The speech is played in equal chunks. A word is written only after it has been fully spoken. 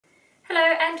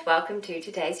Hello and welcome to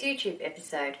today's YouTube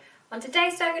episode. On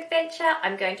today's sewing adventure,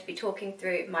 I'm going to be talking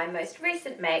through my most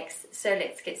recent makes, so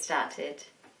let's get started.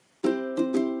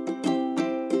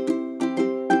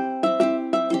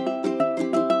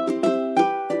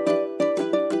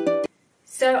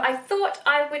 So I thought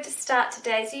I would start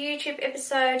today's YouTube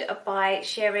episode by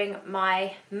sharing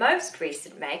my most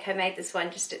recent make. I made this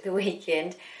one just at the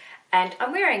weekend and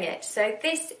I'm wearing it. So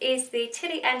this is the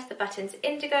Tilly and the Buttons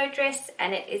indigo dress,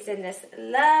 and it is in this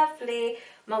lovely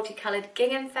multicolored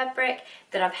gingham fabric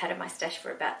that I've had in my stash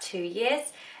for about 2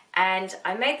 years. And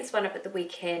I made this one up at the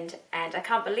weekend, and I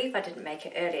can't believe I didn't make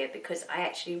it earlier because I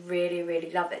actually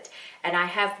really love it. And I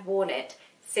have worn it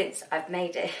since I've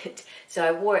made it. So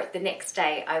I wore it the next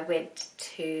day. I went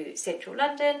to central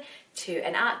London to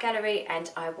an art gallery and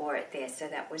I wore it there, so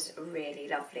that was really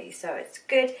lovely. So it's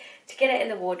good to get it in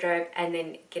the wardrobe and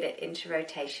then get it into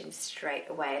rotation straight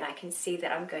away, and I can see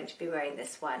that I'm going to be wearing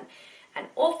this one an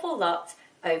awful lot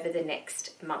over the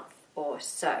next month or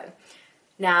so.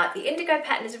 Now, the indigo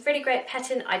pattern is a really great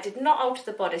pattern. I did not alter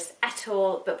the bodice at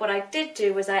all, but what I did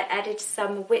do was I added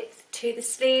some width to the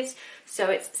sleeves, so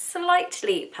it's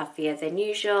slightly puffier than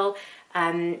usual,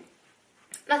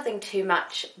 nothing too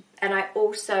much, and I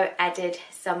also added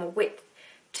some width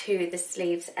to the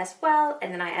sleeves as well,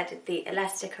 and then I added the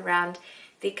elastic around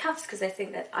the cuffs because I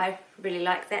think that I really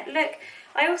like that look.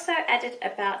 I also added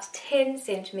about 10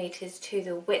 centimeters to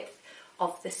the width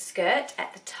of the skirt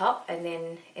at the top, and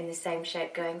then in the same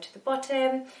shape going to the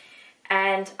bottom.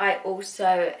 And I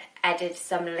also added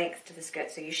some length to the skirt,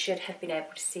 so you should have been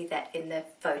able to see that in the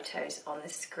photos on the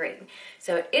screen.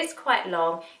 So it is quite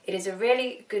long. It is a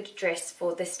really good dress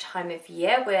for this time of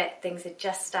year where things are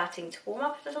just starting to warm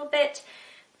up a little bit.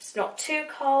 It's not too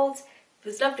cold. It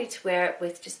was lovely to wear it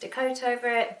with just a coat over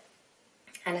it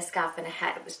and a scarf and a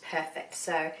hat. It was perfect.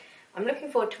 So I'm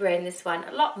looking forward to wearing this one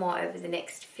a lot more over the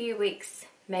next few weeks,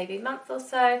 maybe month or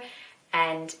so,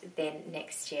 and then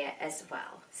next year as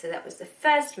well. So that was the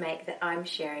first make that I'm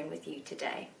sharing with you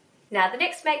today. Now, the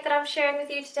next make that I'm sharing with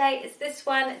you today is this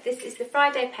one. This is the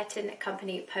Friday Pattern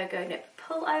Company Pogo Knit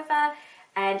Pullover,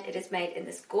 and it is made in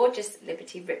this gorgeous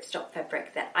Liberty ripstop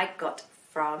fabric that I got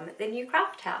from the new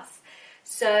craft house.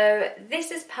 So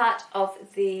this is part of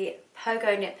the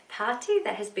Pogo Knit party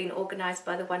that has been organised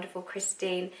by the wonderful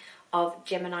Christine of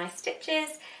Gemini Stitches,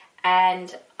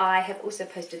 and I have also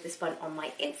posted this one on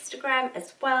my Instagram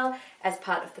as well as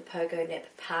part of the Pogo Knit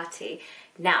party.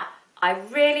 Now, I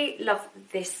really love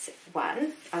this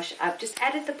one. I've just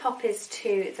added the poppers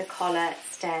to the collar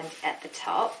stand at the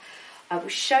top. I will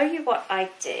show you what I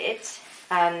did.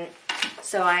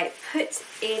 So I put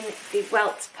in the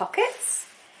welt pockets.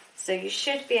 So you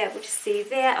should be able to see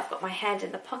there, I've got my hand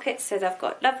in the pockets, so they've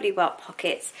got lovely welt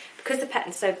pockets. Because the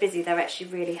pattern's so busy, they're actually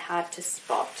really hard to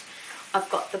spot. I've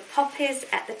got the poppers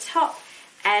at the top,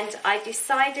 and I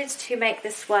decided to make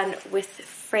this one with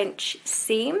French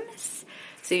seams.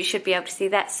 So you should be able to see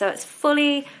that. So it's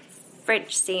fully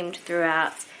French seamed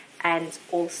throughout, and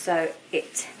also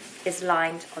it is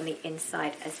lined on the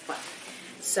inside as well.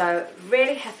 So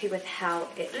really happy with how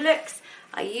it looks.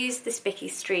 I used the Spicky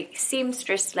Streak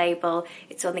seamstress label.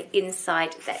 It's on the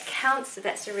inside that counts, so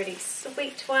that's a really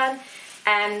sweet one.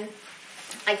 And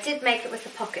I did make it with a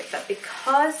pocket, but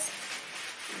because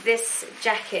this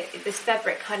jacket, this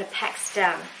fabric kind of packs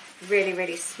down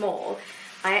really small,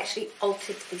 I actually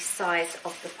altered the size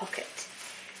of the pocket.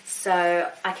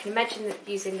 So I can imagine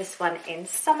using this one in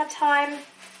summertime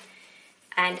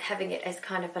and having it as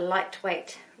kind of a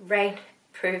lightweight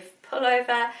rainproof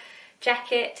pullover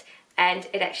jacket, and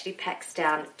it actually packs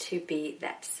down to be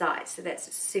that size. So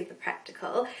that's super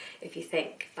practical. If you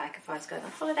think, like if I was going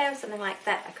on holiday or something like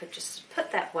that, I could just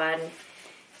put that one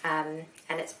and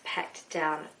it's packed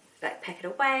down, like pack it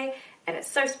away, and it's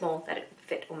so small that it would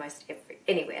fit almost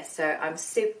anywhere. So I'm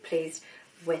super pleased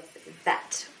with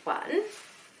that one.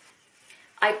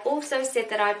 I also said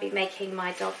that I'd be making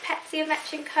my dog Patsy a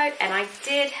matching coat, and I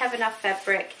did have enough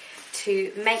fabric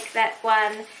to make that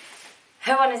one.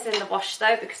 Her one is in the wash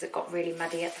though because it got really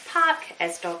muddy at the park,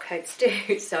 as dog coats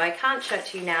do, so I can't show it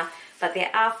to you now, but there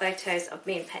are photos of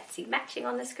me and Patsy matching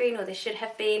on the screen, or there should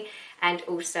have been, and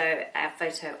also a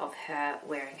photo of her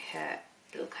wearing her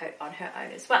little coat on her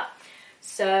own as well.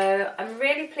 So I'm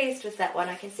really pleased with that one.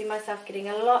 I can see myself getting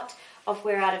a lot of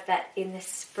wear out of that in the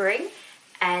spring,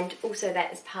 and also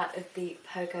that is part of the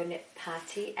Pogo Knit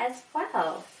party as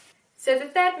well. So the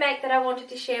third make that I wanted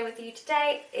to share with you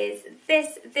today is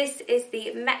this. This is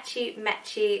the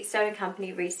Matchy Sewing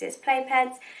Company Recess Play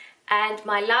Pants, and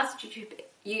my last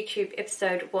YouTube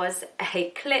episode was a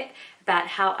clip about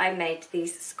how I made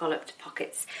these scalloped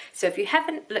pockets. So if you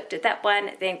haven't looked at that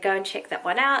one, then go and check that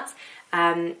one out.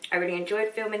 I really enjoyed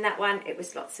filming that one. It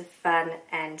was lots of fun,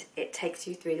 and it takes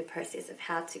you through the process of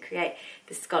how to create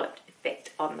the scalloped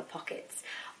effect on the pockets.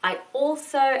 I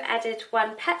also added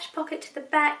one patch pocket to the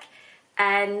back,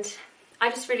 and I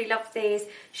just really love these.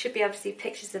 Should be able to see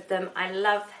pictures of them. I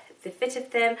love the fit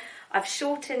of them. I've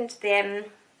shortened them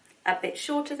a bit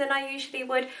shorter than I usually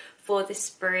would for the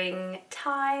spring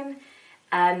time.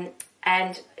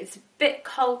 And it's a bit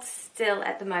cold still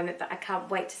at the moment, but I can't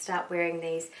wait to start wearing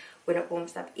these when it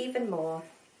warms up even more.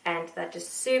 And they're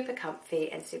just super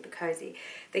comfy and super cozy.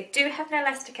 They do have an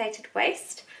elasticated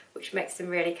waist, which makes them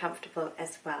really comfortable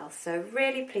as well. So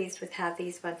really pleased with how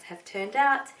these ones have turned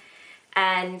out.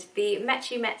 And the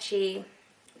matchy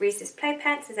Reese's Play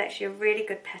Pants is actually a really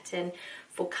good pattern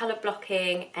for colour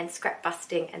blocking and scrap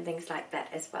busting and things like that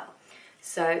as well.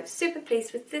 So super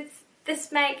pleased with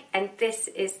this make, and this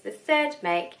is the third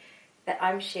make that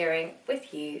I'm sharing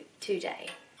with you today.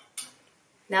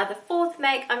 Now the fourth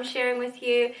make I'm sharing with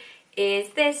you is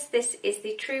this. This is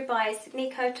the True Bias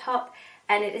Nico top,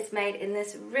 and it is made in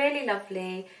this really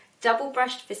lovely double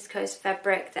brushed viscose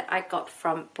fabric that I got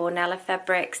from Bornella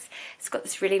Fabrics. It's got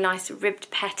this really nice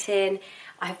ribbed pattern.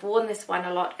 I've worn this one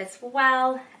a lot as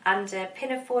well under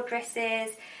pinafore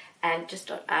dresses and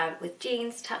just with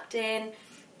jeans tucked in.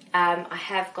 I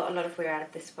have got a lot of wear out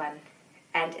of this one,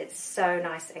 and it's so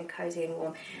nice and cozy and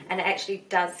warm, and it actually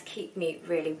does keep me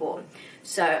really warm.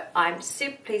 So I'm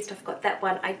super pleased I've got that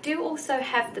one. I do also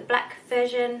have the black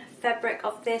version fabric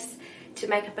of this to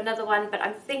make up another one, but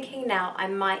I'm thinking now I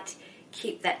might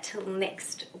keep that till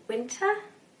next winter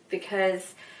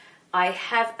because I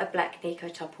have a black Nico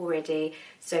top already,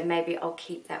 so maybe I'll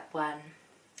keep that one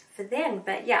for then.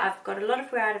 But yeah, I've got a lot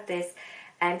of wear out of this,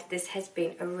 and this has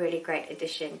been a really great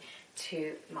addition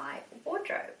to my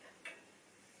wardrobe.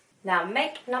 Now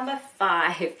make number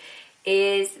 5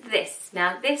 is this.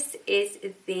 Now this is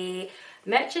the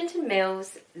Merchant &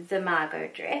 Mills The Margot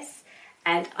dress,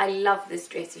 and I love this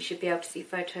dress. You should be able to see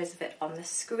photos of it on the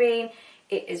screen.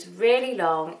 It is really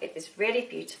long, it is really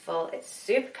beautiful, it's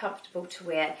super comfortable to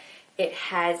wear. It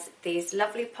has these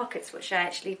lovely pockets, which I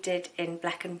actually did in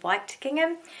black and white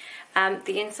gingham.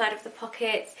 The inside of the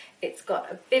pockets, it's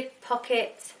got a bib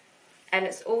pocket, and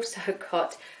it's also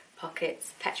got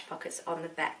pockets, patch pockets on the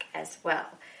back as well.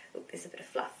 Ooh, there's a bit of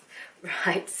fluff.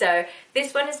 Right, so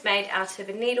this one is made out of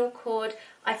a needle cord.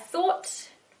 I thought,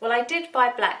 well, I did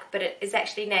buy black, but it is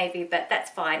actually navy, but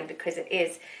that's fine because it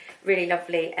is really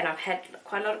lovely, and I've had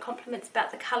quite a lot of compliments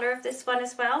about the colour of this one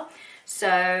as well.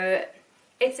 So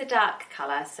it's a dark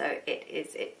colour, so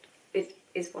it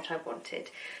is what I wanted.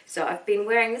 So I've been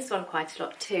wearing this one quite a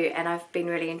lot too, and I've been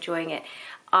really enjoying it.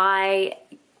 I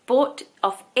bought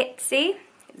off Etsy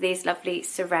these lovely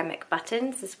ceramic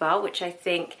buttons as well, which I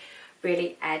think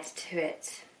really add to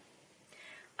it.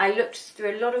 I looked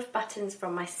through a lot of buttons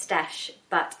from my stash,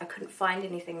 but I couldn't find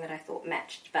anything that I thought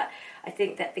matched. But I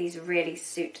think that these really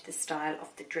suit the style of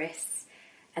the dress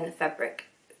and the fabric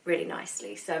really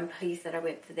nicely. So I'm pleased that I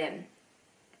went for them.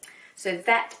 So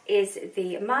that is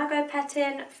the Margot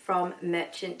pattern from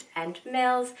Merchant &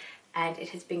 Mills, and it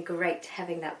has been great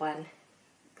having that one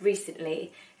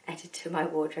recently added to my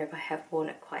wardrobe. I have worn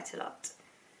it quite a lot.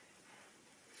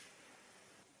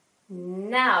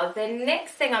 Now, the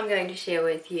next thing I'm going to share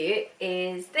with you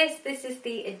is this. This is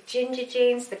the ginger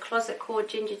jeans, the closet cord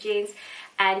ginger jeans,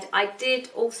 and I did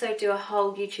also do a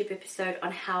whole YouTube episode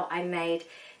on how I made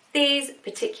these,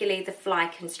 particularly the fly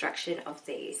construction of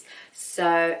these,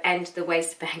 so, and the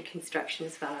waistband construction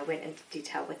as well. I went into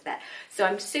detail with that. So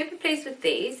I'm super pleased with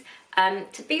these.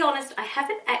 To be honest, I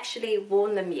haven't actually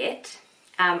worn them yet.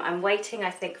 I'm waiting,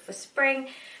 I think, for spring,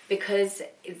 because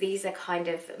these are kind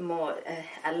of more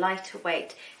a lighter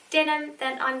weight denim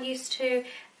than I'm used to,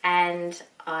 and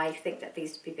I think that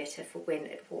these would be better for when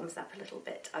it warms up a little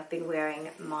bit. I've been wearing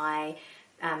my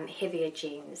heavier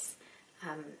jeans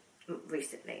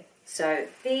recently. So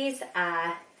these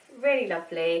are really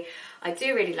lovely. I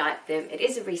do really like them. It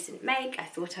is a recent make. I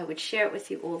thought I would share it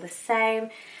with you all the same.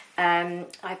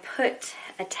 I put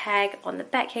a tag on the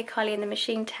back here, Kylie in the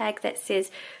machine tag, that says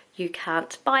you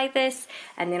can't buy this,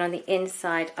 and then on the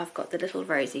inside I've got the little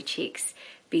rosy cheeks,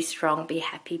 be strong, be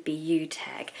happy, be you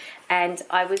tag. And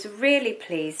I was really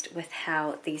pleased with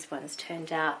how these ones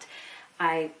turned out.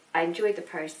 I enjoyed the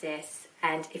process,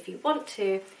 and if you want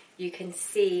to, you can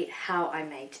see how I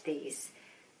made these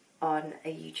on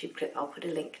a YouTube clip. I'll put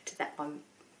a link to that one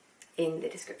in the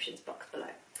descriptions box below.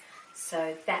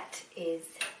 So that is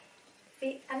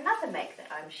another make that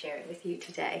I'm sharing with you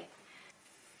today.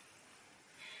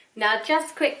 Now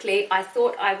just quickly, I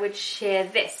thought I would share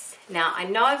this. Now I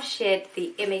know I've shared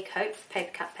the Emmy coat,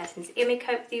 Paper Cut Patterns Emmy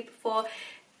coat with you before.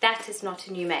 That is not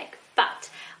a new make, but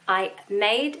I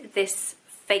made this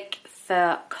fake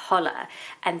fur collar,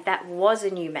 and that was a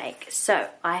new make. So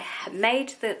I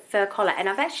made the fur collar, and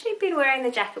I've actually been wearing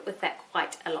the jacket with that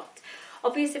quite a lot.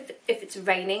 Obviously, if it's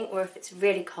raining or if it's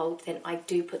really cold, then I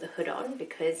do put the hood on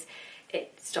because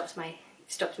it stops my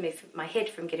head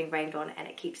from getting rained on, and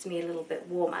it keeps me a little bit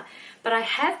warmer. But I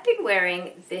have been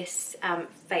wearing this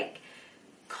fake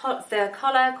fur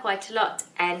collar quite a lot,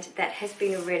 and that has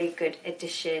been a really good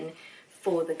addition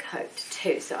for the coat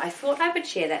too. So I thought I would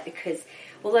share that because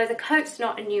although the coat's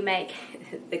not a new make,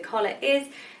 the collar is,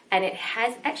 and it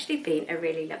has actually been a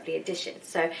really lovely addition.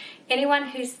 So anyone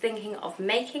who's thinking of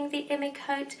making the Emmy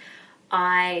coat,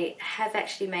 I have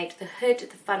actually made the hood,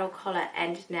 the funnel collar,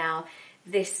 and now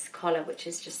this collar, which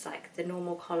is just like the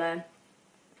normal collar.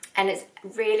 And it's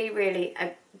really, really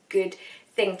a good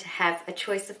thing to have a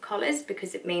choice of collars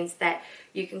because it means that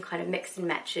you can kind of mix and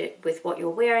match it with what you're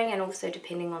wearing, and also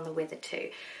depending on the weather too.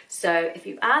 So if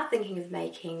you are thinking of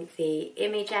making the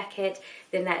Emmy jacket,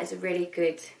 then that is a really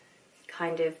good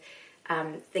kind of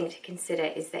thing to consider,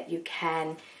 is that you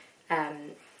can,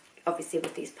 obviously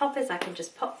with these poppers, I can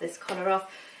just pop this collar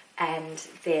off, and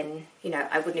then, you know,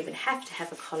 I wouldn't even have to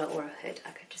have a collar or a hood.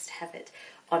 I could just have it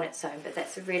on its own. But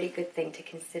that's a really good thing to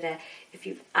consider if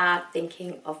you are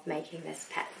thinking of making this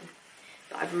pattern.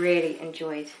 But I've really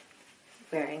enjoyed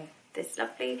wearing this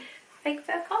lovely fake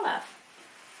fur collar.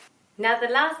 Now the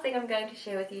last thing I'm going to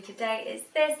share with you today is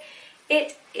this.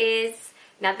 It is,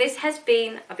 now this has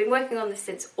been, I've been working on this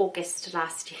since August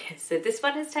last year, so this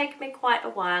one has taken me quite a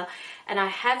while, and I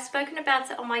have spoken about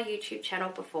it on my YouTube channel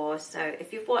before, so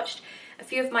if you've watched a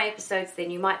few of my episodes then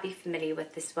you might be familiar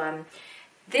with this one.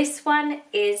 This one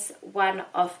is one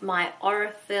of my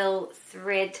Aurifil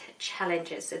Thread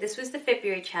challenges. So this was the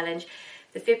February challenge.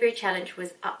 The February challenge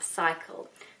was upcycle.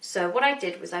 So what I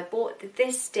did was I bought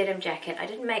this denim jacket. I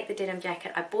didn't make the denim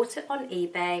jacket. I bought it on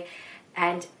eBay,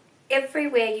 and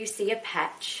everywhere you see a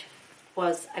patch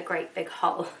was a great big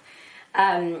hole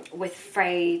with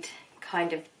frayed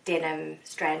kind of denim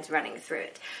strands running through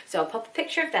it. So I'll pop a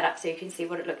picture of that up so you can see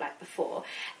what it looked like before.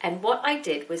 And what I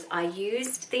did was I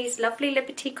used these lovely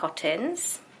Liberty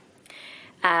cottons,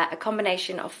 a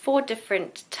combination of 4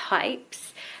 different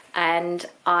types, and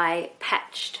I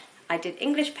patched. I did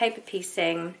English paper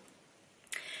piecing,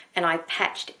 and I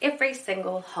patched every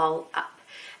single hole up.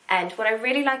 And what I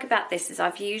really like about this is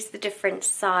I've used the different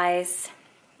size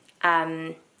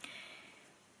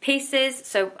pieces.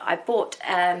 So I bought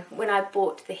when I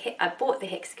bought the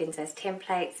hexagons as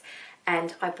templates,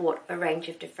 and I bought a range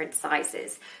of different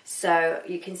sizes. So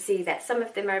you can see that some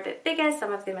of them are a bit bigger,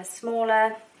 some of them are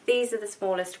smaller. These are the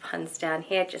smallest ones down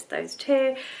here, just those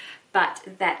 2. But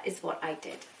that is what I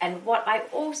did. And what I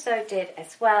also did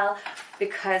as well,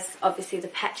 because obviously the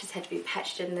patches had to be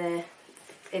patched in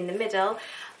the middle,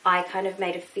 I kind of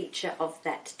made a feature of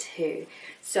that too.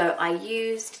 So I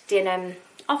used denim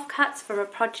offcuts from a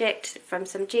project, from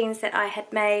some jeans that I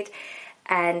had made,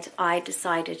 and I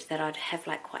decided that I'd have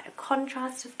like quite a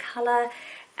contrast of colour,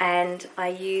 and I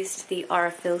used the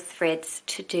Aurifil Threads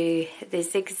to do the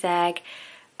zigzag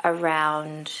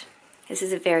around. This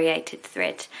is a variated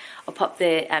thread. I'll pop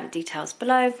the details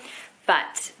below,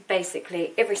 but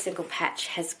basically every single patch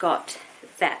has got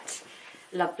that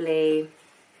lovely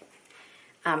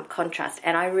contrast,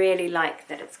 and I really like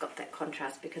that it's got that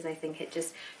contrast because I think it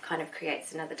just kind of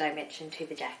creates another dimension to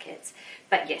the jackets.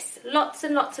 But yes, lots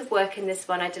and lots of work in this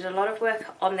one. I did a lot of work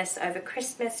on this over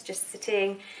Christmas, just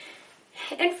sitting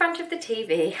in front of the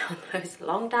TV on those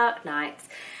long dark nights,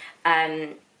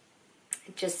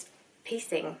 just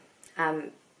piecing,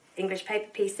 English paper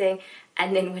piecing,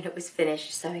 and then when it was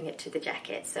finished, sewing it to the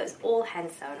jacket. So it's all hand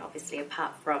sewn, obviously,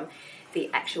 apart from the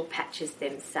actual patches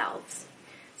themselves.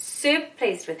 Super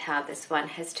pleased with how this one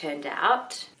has turned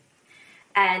out,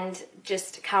 and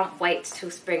just can't wait till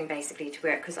spring basically to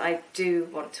wear it, because I do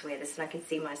want to wear this and I can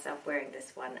see myself wearing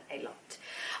this one a lot.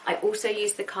 I also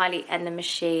used the Kylie and the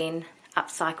Machine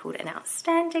upcycled and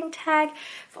outstanding tag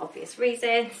for obvious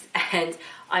reasons, and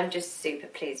I'm just super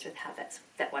pleased with how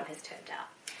that one has turned out.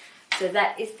 So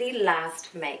that is the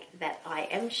last make that I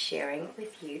am sharing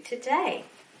with you today.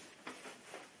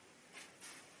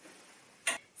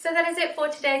 So that is it for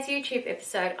today's YouTube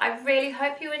episode. I really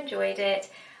hope you enjoyed it.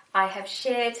 I have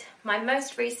shared my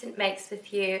most recent makes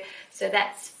with you. So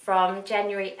that's from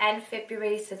January and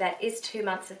February. So that is 2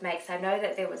 months of makes. I know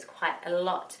that there was quite a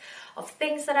lot of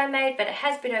things that I made, but it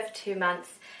has been over 2 months,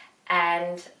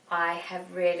 and I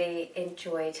have really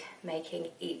enjoyed making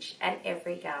each and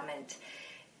every garment.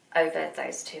 over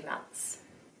those 2 months.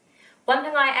 One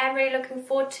thing I am really looking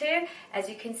forward to, as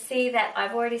you can see that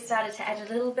I've already started to add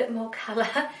a little bit more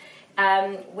colour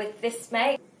with this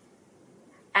make.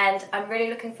 And I'm really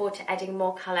looking forward to adding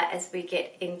more colour as we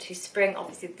get into spring.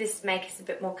 Obviously this make is a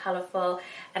bit more colourful,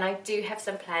 and I do have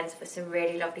some plans for some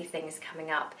really lovely things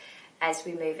coming up as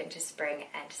we move into spring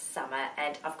and summer.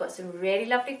 And I've got some really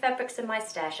lovely fabrics in my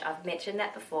stash, I've mentioned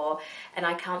that before, and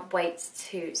I can't wait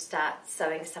to start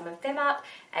sewing some of them up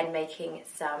and making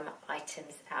some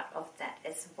items out of that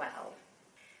as well.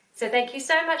 So thank you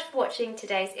so much for watching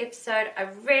today's episode. I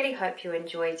really hope you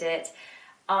enjoyed it.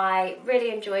 I really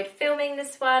enjoyed filming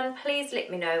this one. Please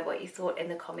let me know what you thought in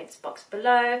the comments box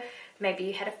below. Maybe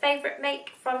you had a favourite make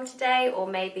from today, or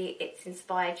maybe it's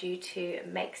inspired you to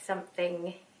make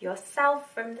something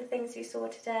yourself from the things you saw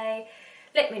today.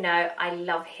 Let me know. I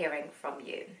love hearing from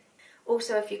you.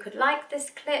 Also, if you could like this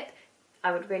clip,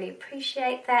 I would really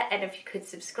appreciate that, and if you could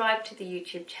subscribe to the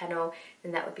YouTube channel,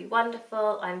 then that would be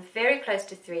wonderful. I'm very close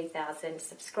to 3,000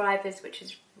 subscribers, which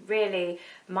is really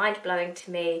mind-blowing to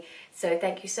me, so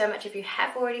thank you so much if you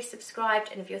have already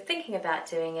subscribed, and if you're thinking about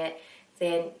doing it,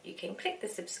 then you can click the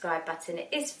subscribe button. It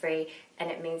is free, and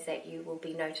it means that you will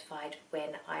be notified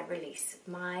when I release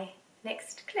my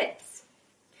next clips.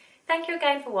 Thank you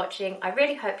again for watching. I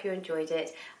really hope you enjoyed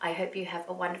it. I hope you have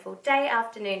a wonderful day,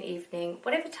 afternoon, evening,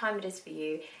 whatever time it is for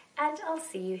you, and I'll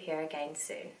see you here again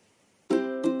soon.